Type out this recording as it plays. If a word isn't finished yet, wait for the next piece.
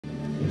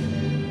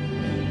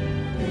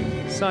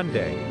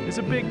Sunday is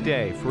a big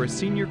day for a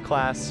senior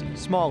class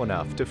small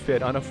enough to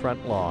fit on a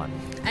front lawn.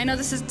 I know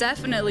this is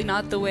definitely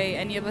not the way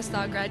any of us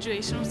thought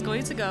graduation was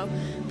going to go,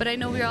 but I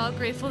know we are all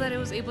grateful that it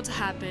was able to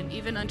happen,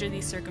 even under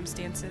these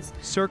circumstances.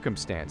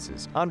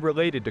 Circumstances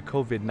unrelated to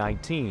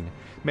COVID-19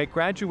 make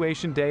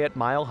graduation day at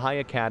Mile High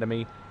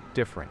Academy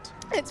different.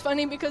 It's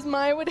funny because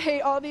Maya would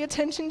hate all the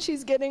attention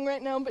she's getting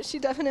right now, but she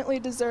definitely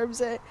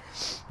deserves it.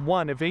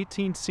 One of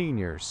 18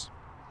 seniors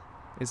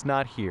is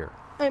not here.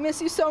 I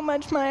miss you so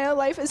much, Maya.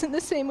 Life isn't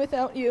the same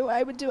without you.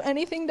 I would do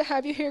anything to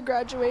have you here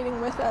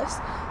graduating with us.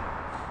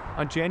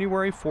 On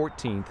January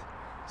 14th,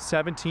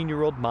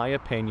 17-year-old Mya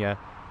Pena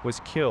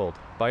was killed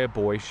by a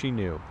boy she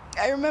knew.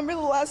 I remember the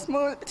last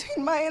moment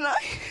between Maya and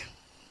I.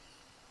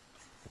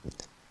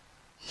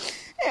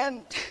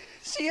 And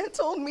she had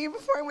told me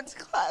before I went to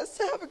class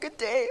to have a good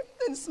day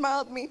and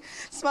smiled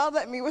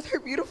at me with her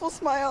beautiful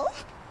smile.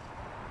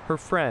 Her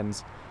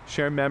friends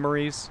share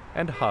memories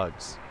and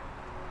hugs.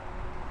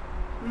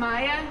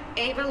 Mya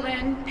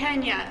Evelyn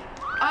Pena,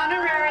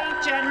 Honorary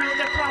General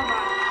Diploma.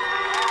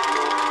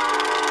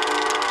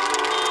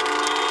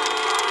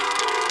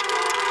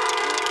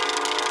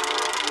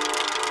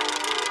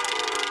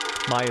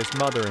 Maya's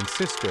mother and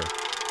sister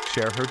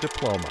share her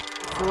diploma.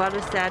 It's a lot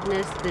of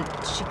sadness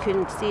that she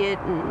couldn't see it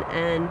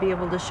and be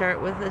able to share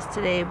it with us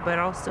today, but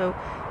also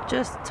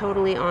just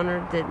totally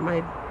honored that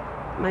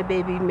my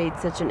baby made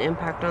such an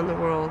impact on the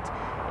world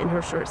in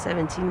her short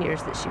 17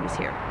 years that she was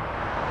here.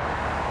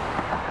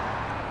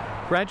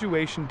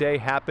 Graduation day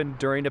happened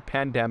during a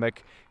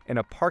pandemic in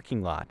a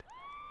parking lot,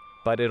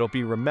 but it'll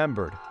be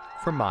remembered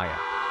for Maya.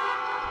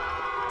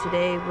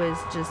 Today was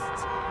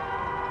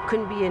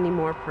couldn't be any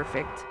more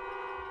perfect.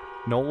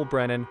 Noel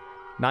Brennan,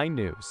 9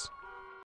 News.